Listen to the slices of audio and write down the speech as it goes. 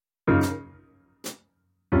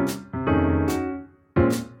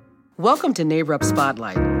Welcome to NABREP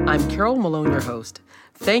Spotlight. I'm Carol Malone, your host.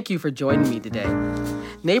 Thank you for joining me today.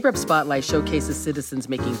 NABREP Spotlight showcases citizens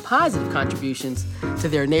making positive contributions to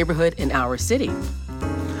their neighborhood and our city.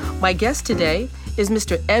 My guest today is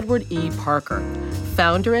Mr. Edward E. Parker,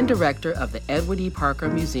 founder and director of the Edward E. Parker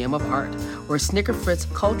Museum of Art, where Snicker Fritz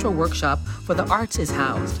Cultural Workshop for the Arts is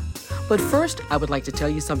housed. But first, I would like to tell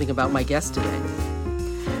you something about my guest today.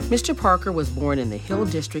 Mr. Parker was born in the Hill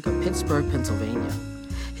District of Pittsburgh, Pennsylvania.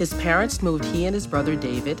 His parents moved he and his brother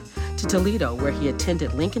David to Toledo, where he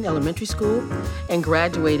attended Lincoln Elementary School and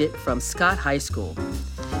graduated from Scott High School.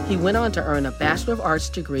 He went on to earn a Bachelor of Arts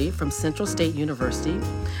degree from Central State University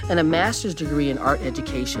and a master's degree in art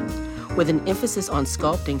education, with an emphasis on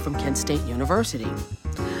sculpting from Kent State University,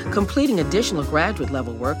 completing additional graduate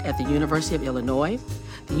level work at the University of Illinois,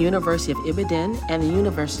 the University of Ibadan, and the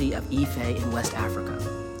University of Ife in West Africa.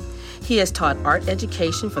 He has taught art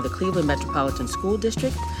education for the Cleveland Metropolitan School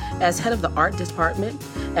District as head of the art department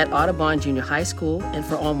at Audubon Junior High School, and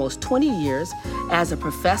for almost 20 years as a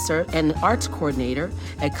professor and an arts coordinator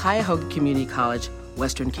at Cuyahoga Community College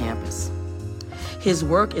Western Campus. His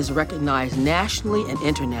work is recognized nationally and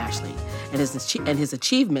internationally, and his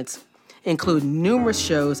achievements include numerous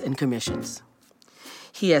shows and commissions.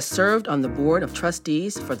 He has served on the board of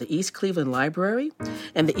trustees for the East Cleveland Library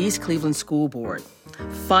and the East Cleveland School Board.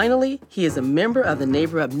 Finally, he is a member of the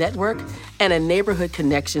NABREP Network and a Neighborhood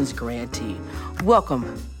Connections grantee.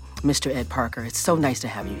 Welcome, Mr. Ed Parker. It's so nice to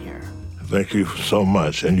have you here. Thank you so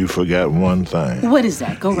much. And you forgot one thing. What is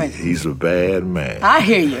that? Go right. He's a bad man. I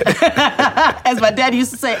hear you. As my dad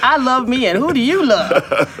used to say, I love me, and who do you love?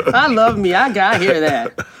 I love me. I hear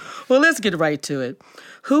that. Well, let's get right to it.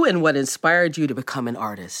 Who and what inspired you to become an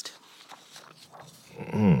artist?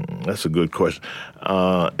 That's a good question.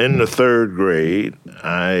 In the third grade,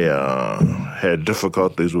 I had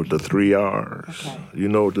difficulties with the 3 R's. Okay. You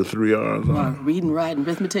know what the 3 R's are? Reading, writing,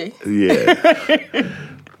 arithmetic? Yeah.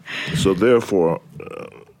 So therefore,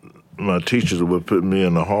 my teachers would put me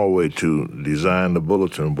in the hallway to design the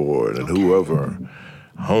bulletin board, and whoever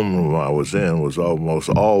homeroom I was in was almost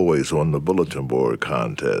always on the bulletin board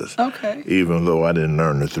contest. Okay. Even though I didn't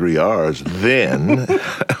learn the 3 R's then,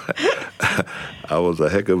 I was a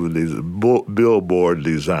heck of a billboard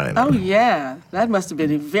designer. Oh, yeah. That must have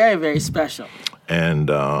been very, very special. And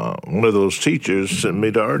one of those teachers sent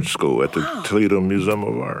me to art school at the Toledo Museum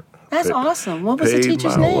of Art. That's awesome. What was the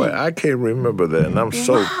teacher's name? I can't remember that, and I'm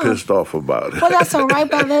so pissed off about it. Well, that's all right.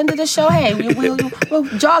 By the end of the show, hey, we'll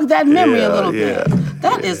jog that memory a little bit.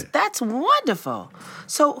 That's wonderful.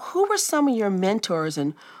 So who were some of your mentors,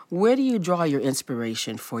 and where do you draw your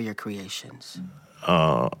inspiration for your creations?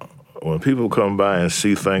 When people come by and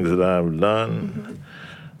see things that I've done,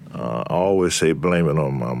 I always say blame it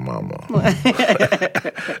on my mama. Blame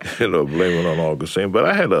it on Augustine. But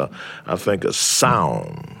I had I think a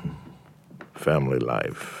sound family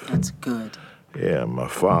life. That's good. Yeah,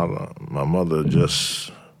 my mother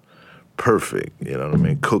just perfect, you know what I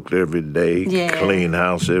mean? Cooked every day, cleaned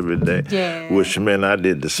house every day, which meant I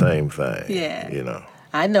did the same thing, you know.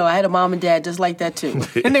 I know. I had a mom and dad just like that, too.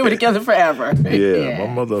 And they were together forever. My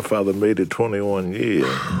mother and father made it 21 years.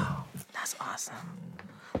 Wow, that's awesome.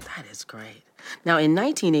 That is great. Now, in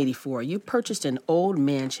 1984, you purchased an old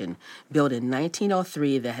mansion built in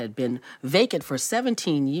 1903 that had been vacant for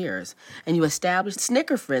 17 years, and you established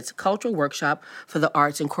Snicker Fritz Cultural Workshop for the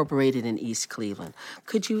Arts Incorporated in East Cleveland.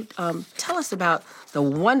 Could you tell us about the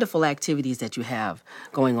wonderful activities that you have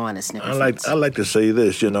going on at Snicker Fritz? I like to say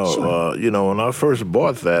this, Sure. When I first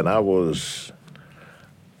bought that, I was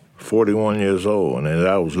 41 years old, and as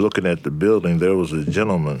I was looking at the building, there was a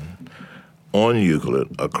gentleman on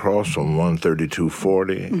Euclid, across from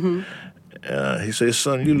 13240. He said,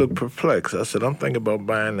 son, you look perplexed. I said, I'm thinking about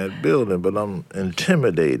buying that building, but I'm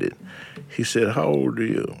intimidated. He said, how old are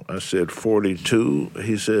you? I said, 42.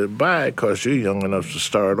 He said, buy it because you're young enough to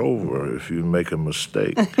start over if you make a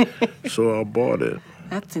mistake. So I bought it.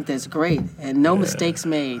 I think that's great, and no mistakes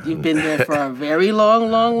made. You've been there for a very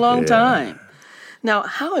long time. Now,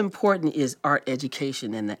 how important is art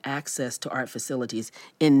education and the access to art facilities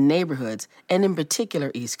in neighborhoods, and in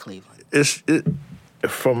particular East Cleveland?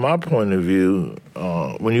 From my point of view,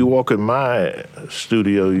 when you walk in my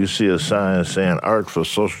studio, you see a sign saying Art for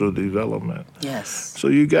Social Development. Yes. So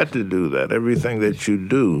you got to do that. Everything that you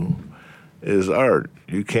do is art.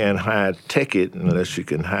 You can't high-tech it unless you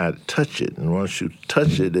can high-touch it. And once you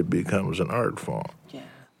touch it, it becomes an art form.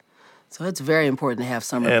 So it's very important to have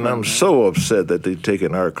summer And programs. I'm so upset that they're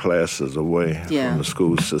taking art classes away from the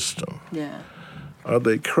school system. Yeah. Are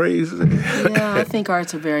they crazy? Yeah, I think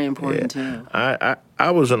arts are very important too.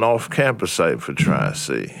 I was an off-campus site for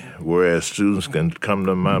Tri-C, whereas students can come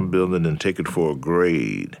to my building and take it for a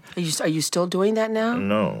grade. Are you still doing that now?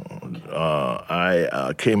 No.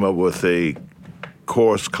 I came up with a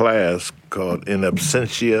class called In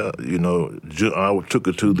Absentia. I took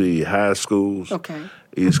it to the high schools. Okay.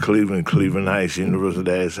 East Cleveland, Cleveland Heights,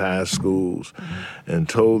 University Heights high schools, and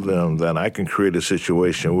told them that I can create a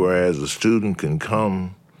situation whereas a student can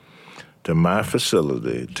come to my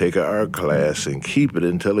facility, take an art class, and keep it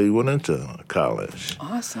until he went into college.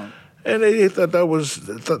 Awesome. And they thought that was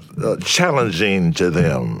challenging to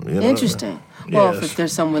them. Interesting. Well, Yes. if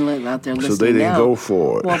there's someone out there listening So they didn't now, go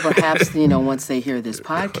for it. well, perhaps, once they hear this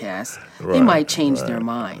podcast, they might change their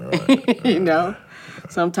mind,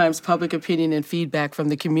 Sometimes public opinion and feedback from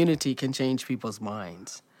the community can change people's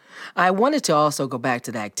minds. I wanted to also go back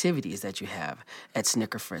to the activities that you have at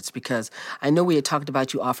Snicker Fritz because I know we had talked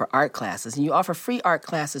about you offer art classes, and you offer free art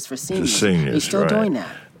classes for seniors. To seniors, Are you still right. doing that?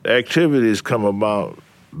 Activities come about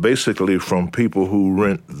basically from people who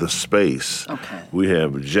rent the space. Okay. We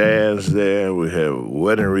have jazz there. We have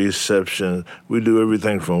wedding receptions. We do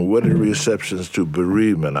everything from wedding receptions to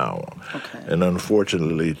bereavement hour. Okay. And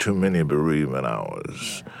unfortunately, too many bereavement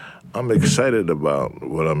hours. I'm excited about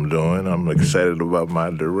what I'm doing. I'm excited about my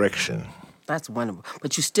direction. That's wonderful.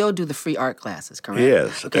 But you still do the free art classes, correct?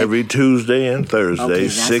 Yes, Okay. every Tuesday and Thursday, Okay,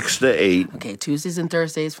 6 to 8. Okay, Tuesdays and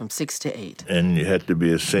Thursdays from 6 to 8. And you have to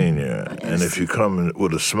be a senior. And if you come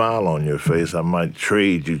with a smile on your face, I might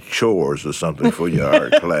trade you chores or something for your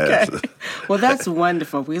art classes. Well, that's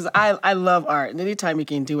wonderful because I love art. And anytime you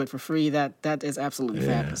can do it for free, that is absolutely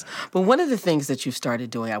fabulous. But one of the things that you've started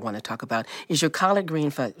doing I want to talk about is your collard green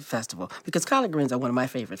festival because collard greens are one of my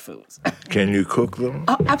favorite foods. Can you cook them?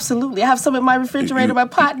 Oh, absolutely. I have some in my refrigerator, my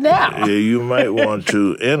pot now. Yeah, you might want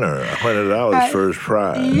to enter $100 first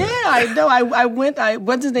prize. Yeah, I know. I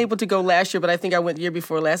wasn't able to go last year, but I think I went the year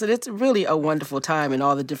before last. And it's really a wonderful time in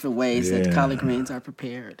all the different ways that collard greens are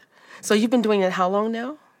prepared. So you've been doing it how long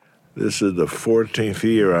now? This is the 14th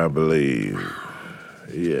year, I believe.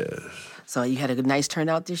 Yes. So you had a nice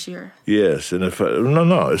turnout this year? Yes, and it's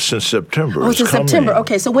in September. Oh, it's in September.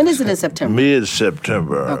 Okay, so when is it in September?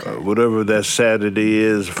 Mid-September. Okay. Whatever that Saturday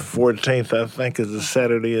is, 14th, I think, is a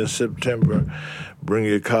Saturday in September. Bring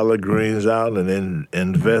your collard greens out and then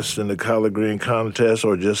invest in the collard green contest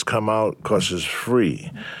or just come out because it's free.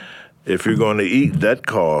 If you're going to eat, that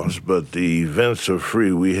costs, but the events are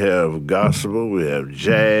free. We have gospel, we have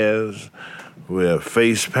jazz, we have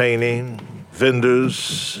face painting,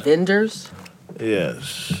 vendors. Vendors?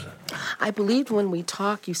 Yes. I believe when we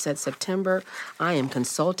talked, you said September. I am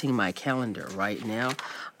consulting my calendar right now.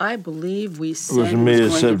 I believe we said It was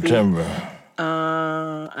mid-September.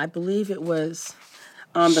 I believe it was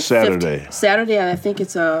on the Saturday. Saturday, and I think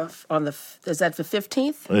it's is that the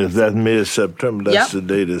 15th? If that's mid-September, that's Yep. the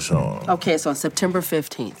date it's on. Okay, so on September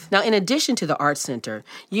 15th. Now, in addition to the Art Center,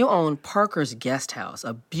 you own Parker's Guest House,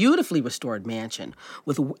 a beautifully restored mansion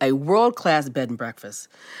with a world-class bed and breakfast.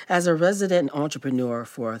 As a resident entrepreneur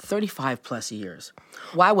for 35-plus years,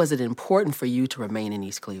 why was it important for you to remain in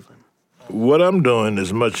East Cleveland? What I'm doing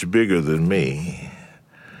is much bigger than me.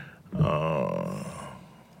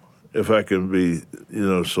 If I can be,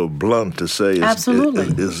 so blunt to say,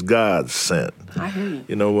 Absolutely. It's God sent. I hear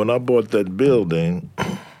you. When I bought that building,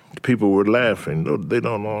 people were laughing. No, they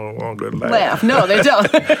don't no longer laugh. No, they don't.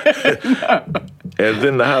 And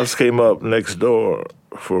then the house came up next door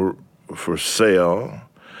for sale.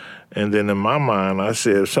 And then in my mind, I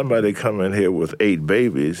said, if somebody come in here with 8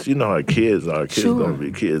 babies, you know how kids are. Kids Sure. don't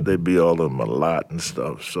be kids. They be all of them a lot and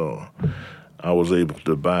stuff. So I was able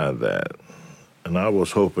to buy that. And I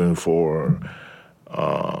was hoping for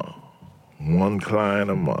 1 client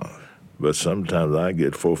a month. But sometimes I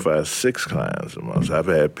get 4, 5, 6 clients a month. So I've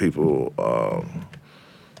had people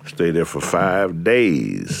stay there for 5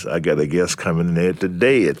 days. I got a guest coming in there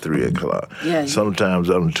today at 3 o'clock. Yeah. Sometimes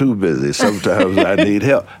I'm too busy. Sometimes I need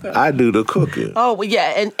help. I do the cooking. Oh, well,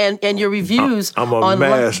 yeah, and your reviews I'm a online.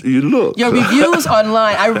 master. You look. Your reviews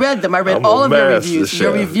online, I read them. I read I'm all a of your master reviews.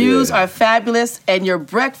 Your chef, reviews yeah. are fabulous, and your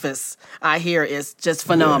breakfast, I hear, is just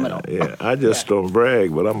phenomenal. Yeah, I just don't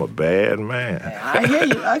brag, but I'm a bad man. I hear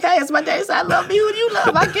you. Okay, it's my days. I love you and you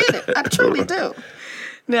love. I get it. I truly do.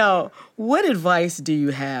 Now, what advice do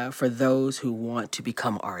you have for those who want to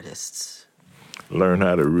become artists? Learn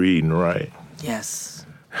how to read and write. Yes.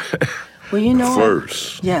 Well, you know.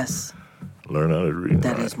 First. Yes. Learn how to read and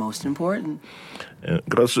That write. is most important.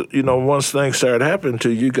 Because, once things start happening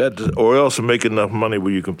to you, got to, or else make enough money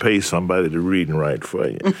where you can pay somebody to read and write for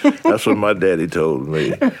you. That's what my daddy told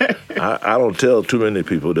me. I don't tell too many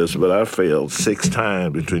people this, but I failed 6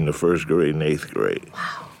 times between the 1st grade and 8th grade.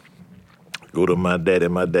 Wow. Go to my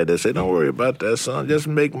daddy said, don't worry about that, son. Just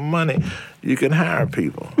make money. You can hire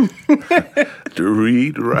people to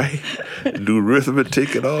read, write, do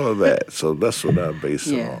arithmetic and all of that. So that's what I base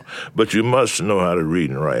it on. But you must know how to read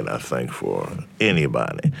and write, I think, for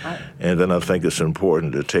anybody. And then I think it's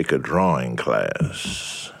important to take a drawing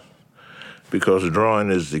class because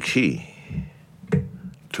drawing is the key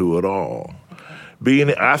to it all. Being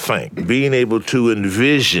able to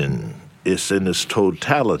envision it's in its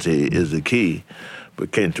totality is the key,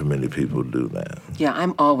 but can't too many people do that. Yeah,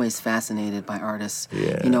 I'm always fascinated by artists,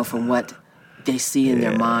 from what they see in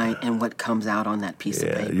their mind and what comes out on that piece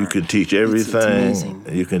of paper. You can teach everything. It's amazing.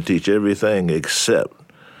 You can teach everything except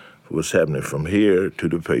what's happening from here to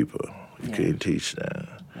the paper. You can't teach that.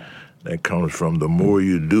 That comes from the more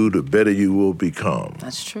you do, the better you will become.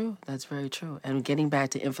 That's true. That's very true. And getting back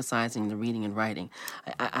to emphasizing the reading and writing,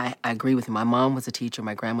 I agree with you. My mom was a teacher.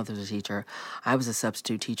 My grandmother was a teacher. I was a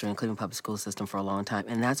substitute teacher in the Cleveland Public School System for a long time.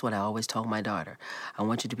 And that's what I always told my daughter. I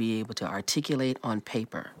want you to be able to articulate on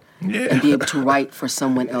paper and be able to write for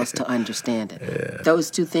someone else to understand it. Yeah. Those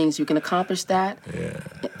two things, you can accomplish that,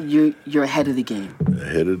 you're ahead of the game.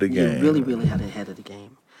 Ahead of the game. You're really, really ahead of the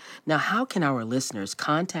game. Now, how can our listeners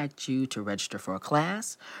contact you to register for a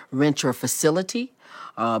class, rent your facility,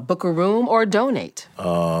 book a room, or donate?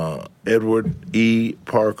 Edward E.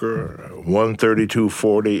 Parker,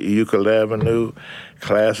 13240 Euclid Avenue.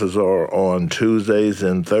 Classes are on Tuesdays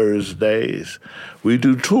and Thursdays. We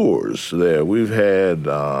do tours there. We've had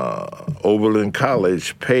Oberlin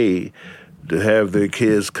College pay to have their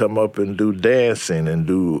kids come up and do dancing and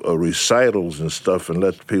do recitals and stuff and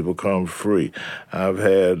let people come free. I've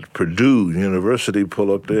had Purdue University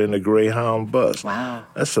pull up there in a Greyhound bus. Wow.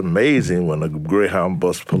 That's amazing when a Greyhound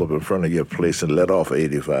bus pull up in front of your place and let off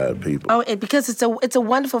 85 people. Oh, because it's a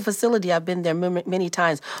wonderful facility. I've been there many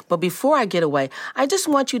times. But before I get away, I just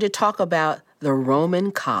want you to talk about the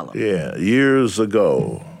Roman Column. Yeah, years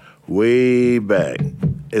ago, way back.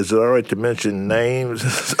 Is it all right to mention names?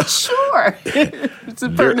 Sure. It's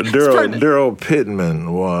pertinent. Darrell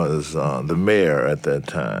Pittman was the mayor at that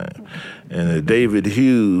time. And David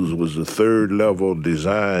Hughes was a third-level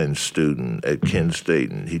design student at Kent State.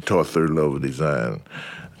 And he taught third-level design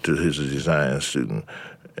to his design student.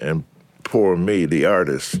 And poor me, the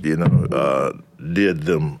artist, did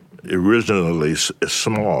them originally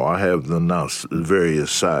small. I have them now various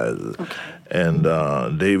sizes. Okay. And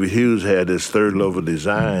David Hughes had his third-level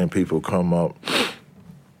design people come up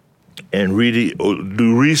and really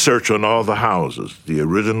do research on all the houses, the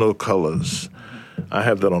original colors. I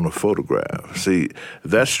have that on a photograph. See,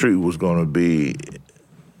 that street was going to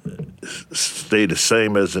stay the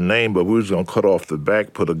same as the name, but we was going to cut off the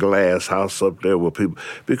back, put a glass house up there where people,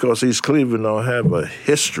 because East Cleveland don't have a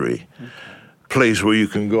history place where you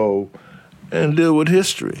can go and deal with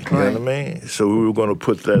history, you know what I mean? So we were going to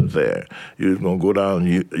put that there. You were going to go down,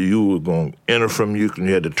 you were going to enter from Euclid,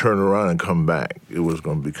 you had to turn around and come back. It was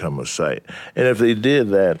going to become a site. And if they did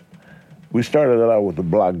that, we started it out with the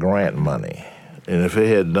block grant money. And if they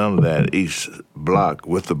had done that, each block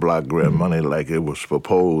with the block grant money like it was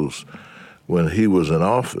proposed when he was in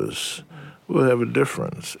office, we'll have a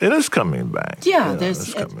difference. And it's coming back. Yeah,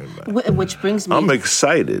 it's coming back. Which brings me... I'm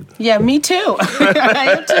excited. Yeah, me too.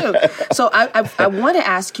 I am too. So I want to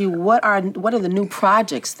ask you, what are the new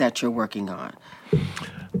projects that you're working on?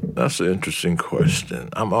 That's an interesting question.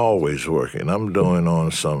 I'm always working. I'm doing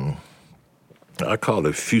on some, I call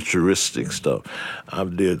it futuristic stuff. I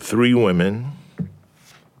did 3 women.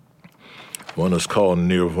 One is called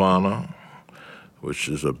Nirvana, which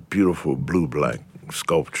is a beautiful blue-black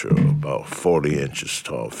sculpture about 40 inches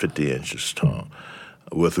tall, 50 inches tall,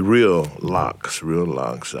 with real locks.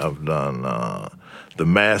 I've done The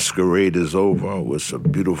Masquerade is Over, with a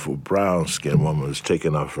beautiful brown-skinned woman who's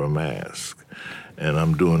taking off her mask. And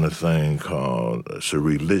I'm doing a thing called, it's a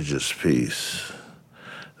religious piece.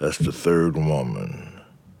 That's the third woman.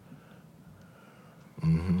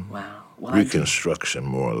 Mm-hmm. Wow. Well, Reconstruction,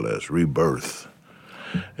 more or less, rebirth.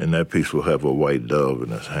 And that piece will have a white dove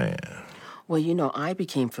in its hand. Well, I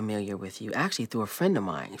became familiar with you actually through a friend of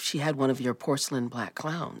mine. She had one of your porcelain black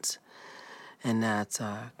clowns. And that's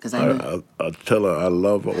because I know. I'll tell her I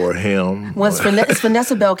love her or him. Well, it's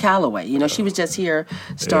Vanessa Bell Calloway. You know, she was just here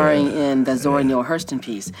starring in the Zora Neale Hurston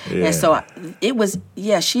piece. Yeah. And so it was,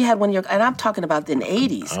 she had one of your, and I'm talking about in the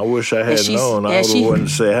 80s. I wish I had known. I would have wanted to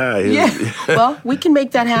say hi. Yeah, well, we can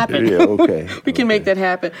make that happen. Yeah, okay. We can make that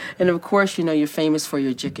happen. And of course, you know, you're famous for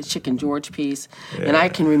your Chicken George piece. Yeah. And I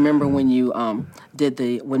can remember when you did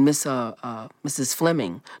when Mrs.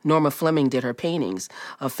 Fleming, Norma Fleming, did her paintings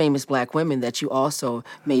of famous black women that you also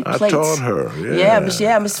made plates. I taught her. Yeah,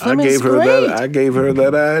 Miss Fleming's great. I gave her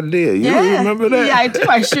that idea. You remember that? Yeah, I do.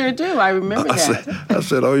 I sure do. I remember that. I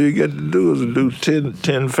said, all you get to do is do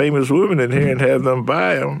 10 famous women in here and have them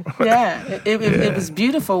buy them. Yeah, it was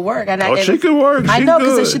beautiful work. And she could work. I know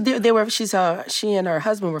because she and her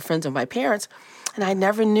husband were friends of my parents, and I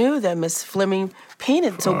never knew that Miss Fleming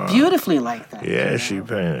painted so beautifully like that. Yeah, she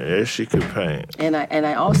painted. Yeah, she could paint. And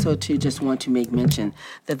I also too just want to make mention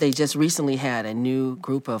that they just recently had a new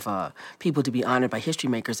group of people to be honored by History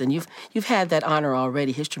Makers, and you've had that honor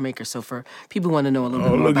already, History Makers. So for people who want to know a little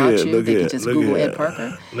bit more about you, they can just Google Ed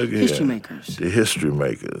Parker, History Makers. The History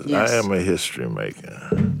Makers. Yes. I am a history maker.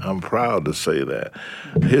 I'm proud to say that.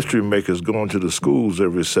 History Makers going to the schools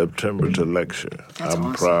every September to lecture. I'm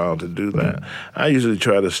awesome. Proud to do that. I usually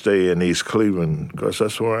try to stay in East Cleveland because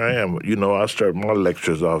that's where I am. You know, I start my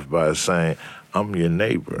lectures off by saying, I'm your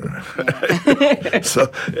neighbor.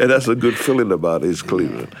 So, and that's a good feeling about East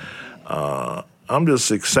Cleveland. I'm just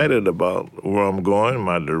excited about where I'm going,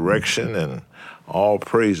 my direction, and all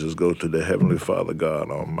praises go to the Heavenly Father, God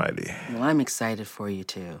Almighty. Well, I'm excited for you,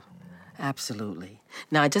 too. Absolutely.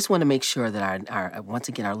 Now, I just want to make sure that our once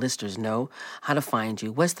again, our listeners know how to find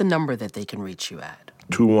you. What's the number that they can reach you at?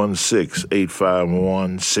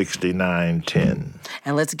 216-851-6910.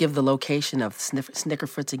 And let's give the location of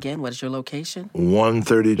Snickerfritz again. What is your location?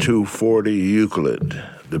 13240 Euclid.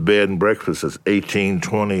 The bed and breakfast is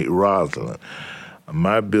 1820 Roslyn.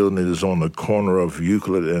 My building is on the corner of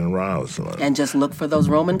Euclid and Roslyn. And just look for those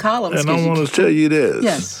Roman columns. And I want to tell you this.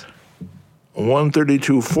 Yes.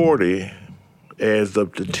 13240 adds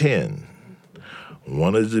up to 10.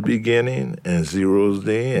 1 is the beginning and 0 is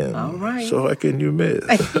the end. All right. So how can you miss?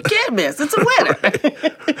 You can't miss. It's a winner.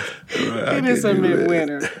 It is a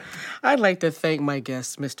winner. I'd like to thank my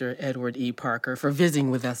guest, Mr. Edward E. Parker, for visiting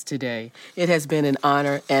with us today. It has been an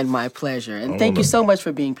honor and my pleasure. And thank you so much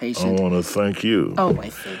for being patient. I want to thank you. Oh, I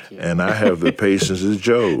thank you. And I have the patience as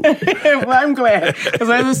Job. Well, I'm glad. Because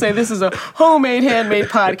as I say, this is a homemade, handmade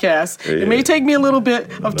podcast. Yeah. It may take me a little bit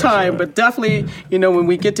of time, but definitely, you know, when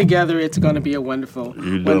we get together, it's going to be a wonderful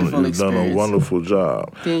experience. You've done a wonderful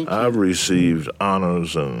job. Thank you. I've received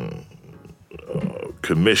honors and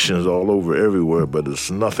commissions all over everywhere, but it's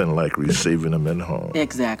nothing like receiving them at home.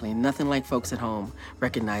 Exactly. Nothing like folks at home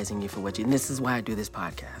recognizing you for what you... And this is why I do this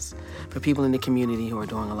podcast. For people in the community who are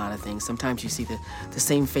doing a lot of things, sometimes you see the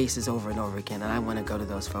same faces over and over again, and I want to go to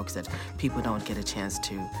those folks that people don't get a chance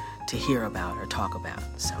to hear about or talk about.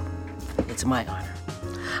 So it's my honor.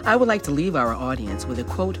 I would like to leave our audience with a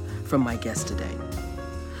quote from my guest today.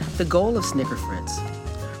 The goal of Snickerfritz: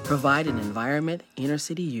 provide an environment inner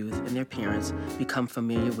city youth and their parents become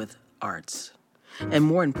familiar with arts, and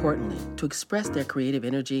more importantly, to express their creative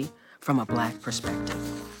energy from a Black perspective.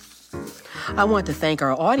 I want to thank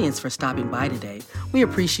our audience for stopping by today. We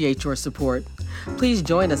appreciate your support. Please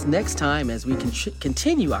join us next time as we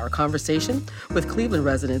continue our conversation with Cleveland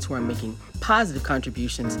residents who are making positive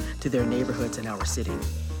contributions to their neighborhoods and our city.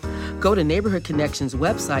 Go to Neighborhood Connections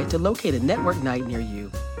website to locate a network night near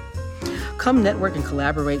you. Come network and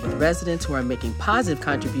collaborate with residents who are making positive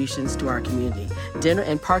contributions to our community. Dinner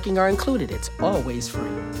and parking are included. It's always free.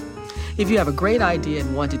 If you have a great idea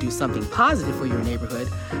and want to do something positive for your neighborhood,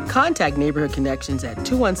 contact Neighborhood Connections at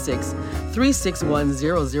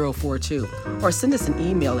 216-361-0042 or send us an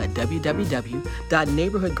email at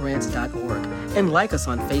www.neighborhoodgrants.org and like us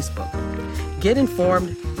on Facebook. Get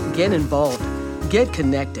informed, get involved, get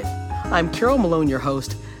connected. I'm Carol Malone, your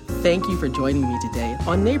host. Thank you for joining me today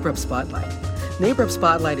on Neighbor Up Spotlight. Neighbor Up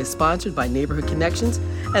Spotlight is sponsored by Neighborhood Connections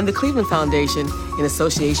and the Cleveland Foundation in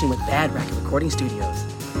association with Bad Racket Recording Studios.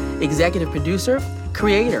 Executive producer,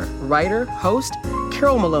 creator, writer, host,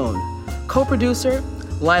 Carol Malone. Co-producer,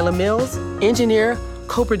 Lila Mills. Engineer,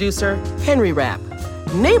 co-producer, Henry Rapp.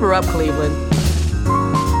 Neighbor Up Cleveland.